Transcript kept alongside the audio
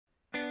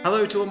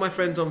Hello to all my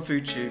friends on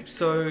FoodTube.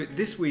 So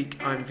this week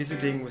I'm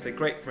visiting with a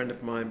great friend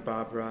of mine,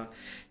 Barbara.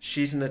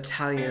 She's an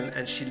Italian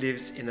and she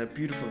lives in a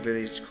beautiful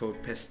village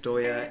called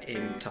Pistoia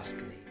in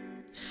Tuscany.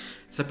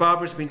 So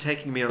Barbara's been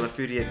taking me on a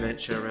foodie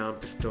adventure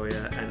around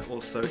Pistoia and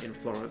also in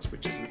Florence,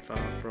 which isn't far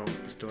from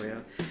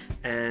Pistoia.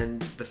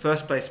 And the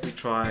first place we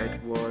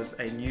tried was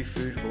a new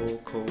food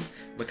hall called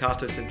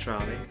Mercato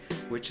Centrale,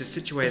 which is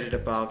situated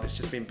above, it's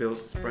just been built,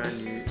 it's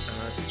brand new,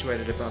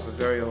 situated above a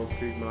very old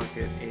food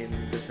market in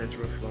the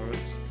centre of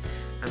Florence.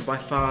 And by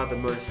far the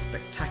most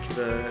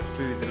spectacular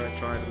food that I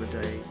tried on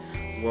the day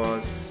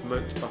was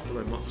smoked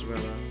buffalo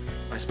mozzarella.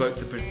 I spoke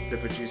to the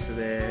producer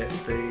there.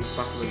 The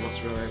buffalo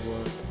mozzarella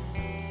was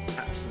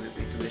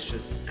absolutely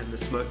delicious, and the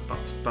smoked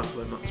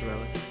buffalo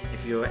mozzarella,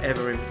 if you're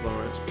ever in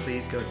Florence,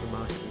 please go to the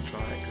market and try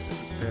it because it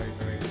was very,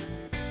 very good.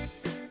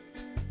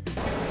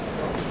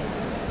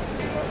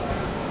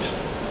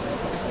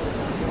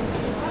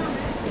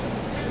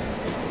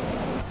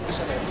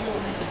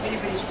 Mi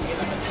riferisco che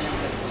la mattina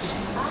così.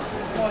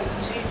 Poi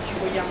se ci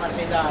vogliamo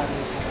arredare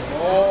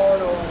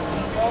oro,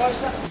 una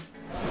cosa,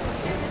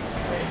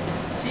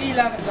 sì,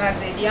 la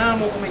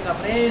arrediamo come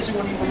caprese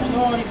con i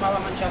pomodori, ma va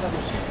mangiata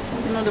così.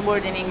 You know the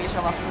word in English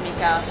of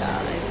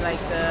affumicata. It's like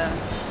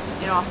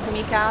you know,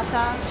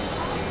 affumicata.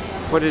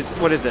 What is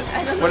it?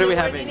 I don't know What are we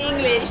the word having? in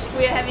English.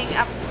 We're having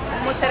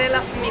mozzarella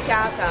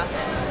affumicata.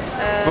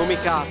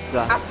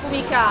 Affumicata.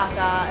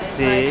 Affumicata. It's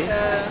Sì. like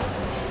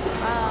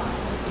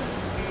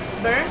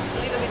burnt, a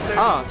little bit burnt.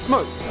 Ah,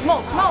 smoked.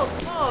 Smoked.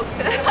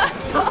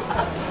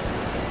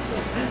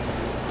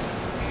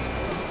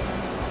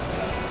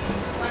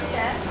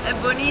 È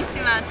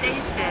buonissima,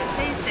 taste.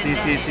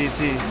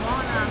 Sì.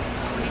 Buona,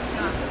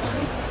 buonissima.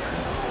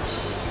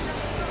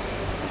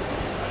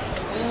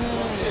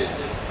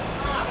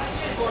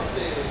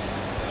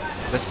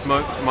 The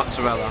smoked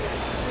mozzarella,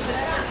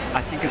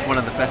 I think, is one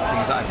of the best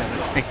things that I've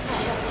ever tasted.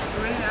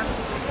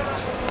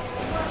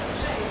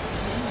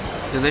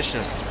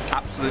 Delicious,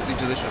 absolutely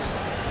delicious.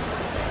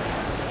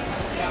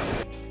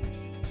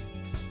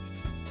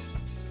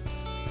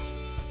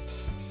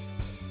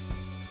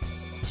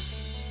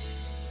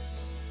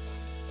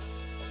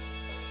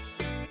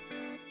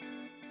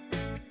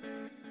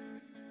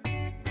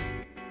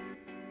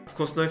 Of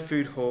course, no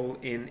food hall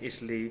in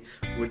Italy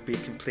would be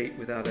complete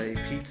without a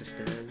pizza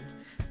stand,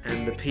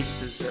 and the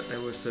pizzas that they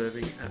were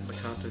serving at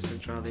Mercato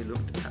Centrale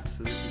looked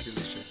absolutely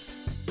delicious.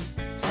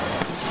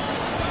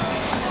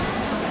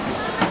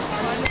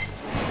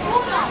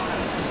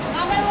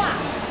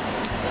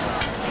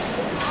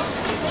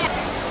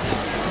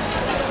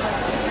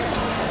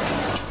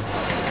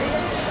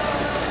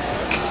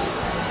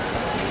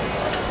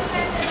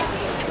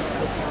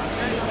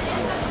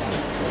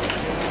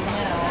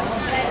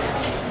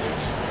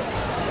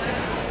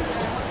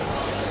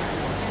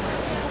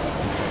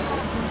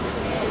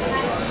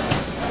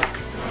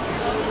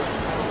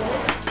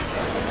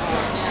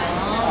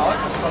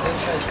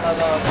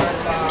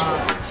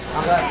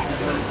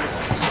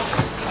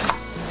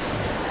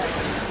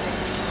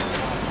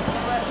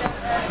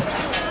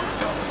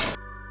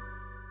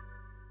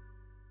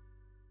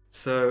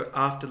 So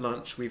after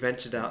lunch we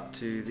ventured out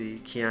to the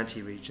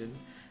Chianti region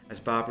as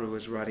Barbara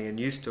was writing a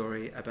new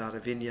story about a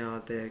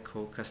vineyard there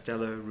called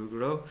Castello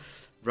Ruggero,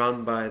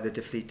 run by the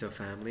De Flito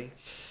family.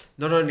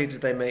 Not only do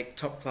they make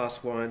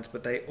top-class wines,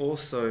 but they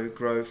also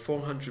grow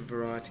 400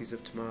 varieties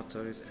of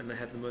tomatoes, and they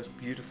have the most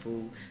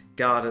beautiful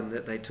garden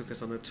that they took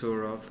us on a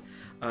tour of.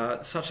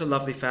 Such a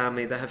lovely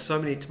family. They have so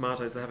many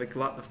tomatoes. They have a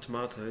glut of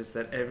tomatoes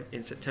that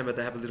in September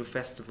they have a little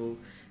festival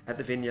at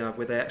the vineyard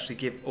where they actually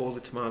give all the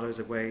tomatoes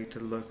away to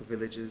the local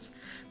villagers.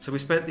 So we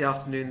spent the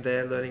afternoon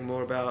there learning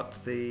more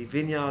about the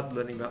vineyard,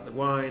 learning about the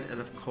wine, and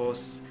of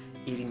course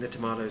eating the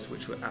tomatoes,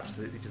 which were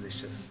absolutely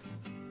delicious.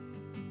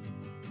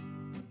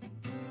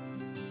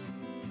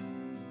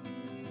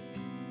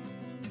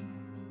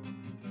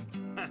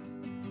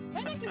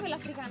 Prendi anche quella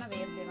africana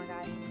verde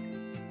magari.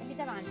 È lì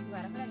davanti,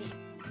 guarda, quella lì.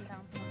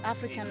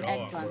 African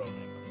eggplants.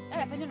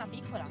 Prendi una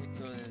piccola.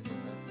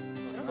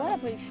 Guarda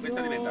poi i fiori.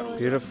 Questa diventa rossa.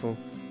 Beautiful.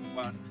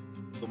 One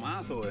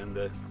tomato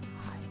and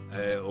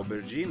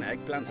aubergine,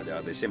 eggplant, they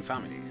are the same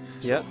family.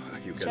 Yeah. So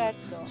you can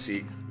Certo.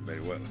 see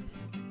very well.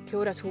 Che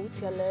ora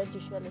tutti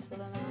allergici alle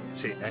solanacee.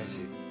 Sì,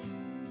 sì.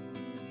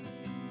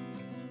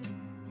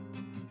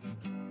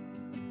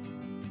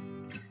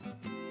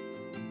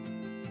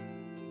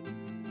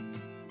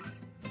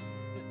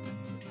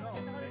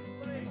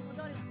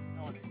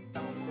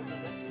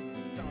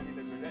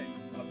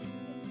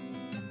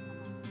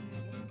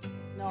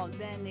 No,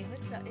 Danny,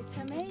 questa it's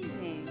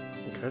amazing.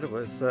 Incredible.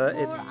 It's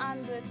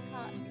 400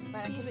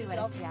 Species species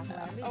of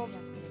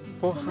 400.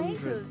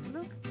 tomatoes.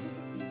 Look.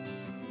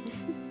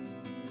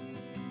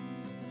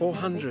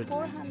 400.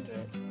 400.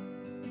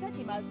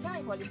 Senti, ma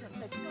sai quali sono?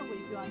 Cioè, ci sono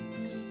quelli più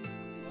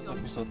antichi?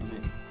 Qui sotto qui.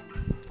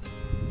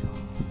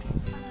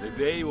 The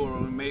day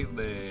when we make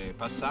the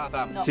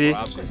passata, No. Sì.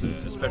 for us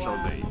is a special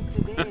day.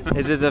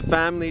 Is it a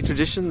family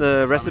tradition,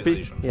 the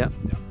recipe? tradition. Yeah.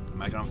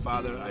 My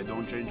grandfather, I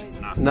don't change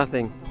nothing.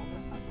 Nothing.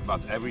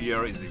 But every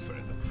year is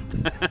different.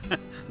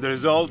 The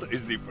result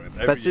is different.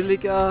 Every year.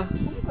 Basilica.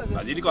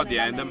 Basilico at the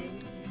end.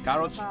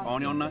 Carrots,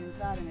 onion,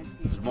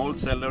 small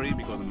celery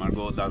because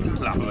Margot doesn't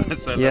love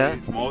celery. Yeah.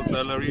 Small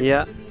celery.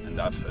 Yeah. And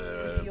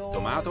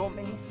tomato.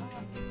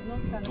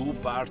 2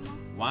 parts,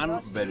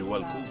 one very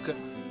well cooked,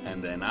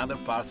 and another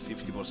part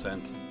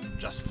 50%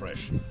 just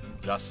fresh.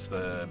 Just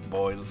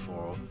boil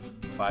for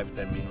 5-10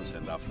 minutes,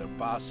 and after we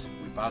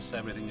pass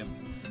everything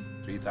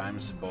 3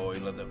 times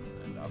boiled,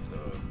 and after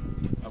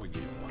I will give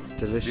you one.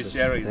 Delicious. This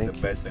year is Thank the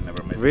you. best I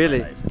never made Really?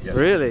 in my life. Yes.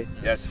 Really?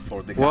 Yes,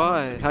 for the Why?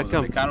 carrots. How Because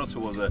come? The carrots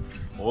was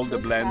all the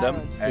Those blend,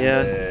 carrots. and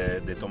Yeah.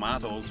 the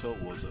tomato also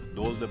was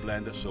all the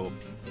blend. So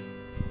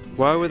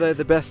Why were they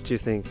the best, do you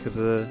think? Because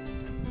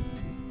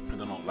I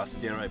don't know.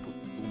 Last year I put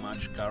too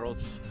much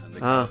carrots, and the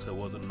Ah. carrots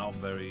was not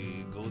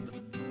very good.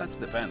 That's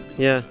depend. Because,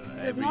 Yeah.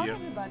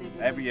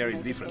 Every year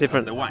is different.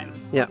 Different. The wine.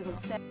 Yeah.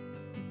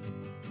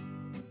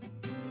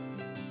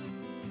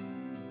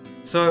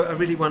 So a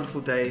really wonderful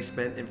day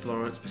spent in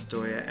Florence,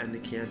 Pistoia and the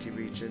Chianti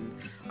region.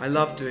 I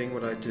love doing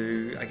what I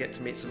do. I get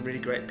to meet some really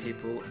great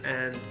people,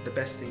 and the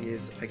best thing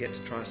is I get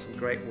to try some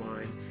great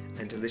wine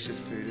and delicious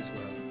food as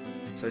well.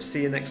 So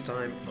see you next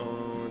time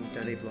on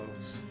Danny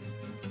Vlogs.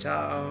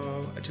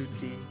 Ciao a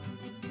tutti.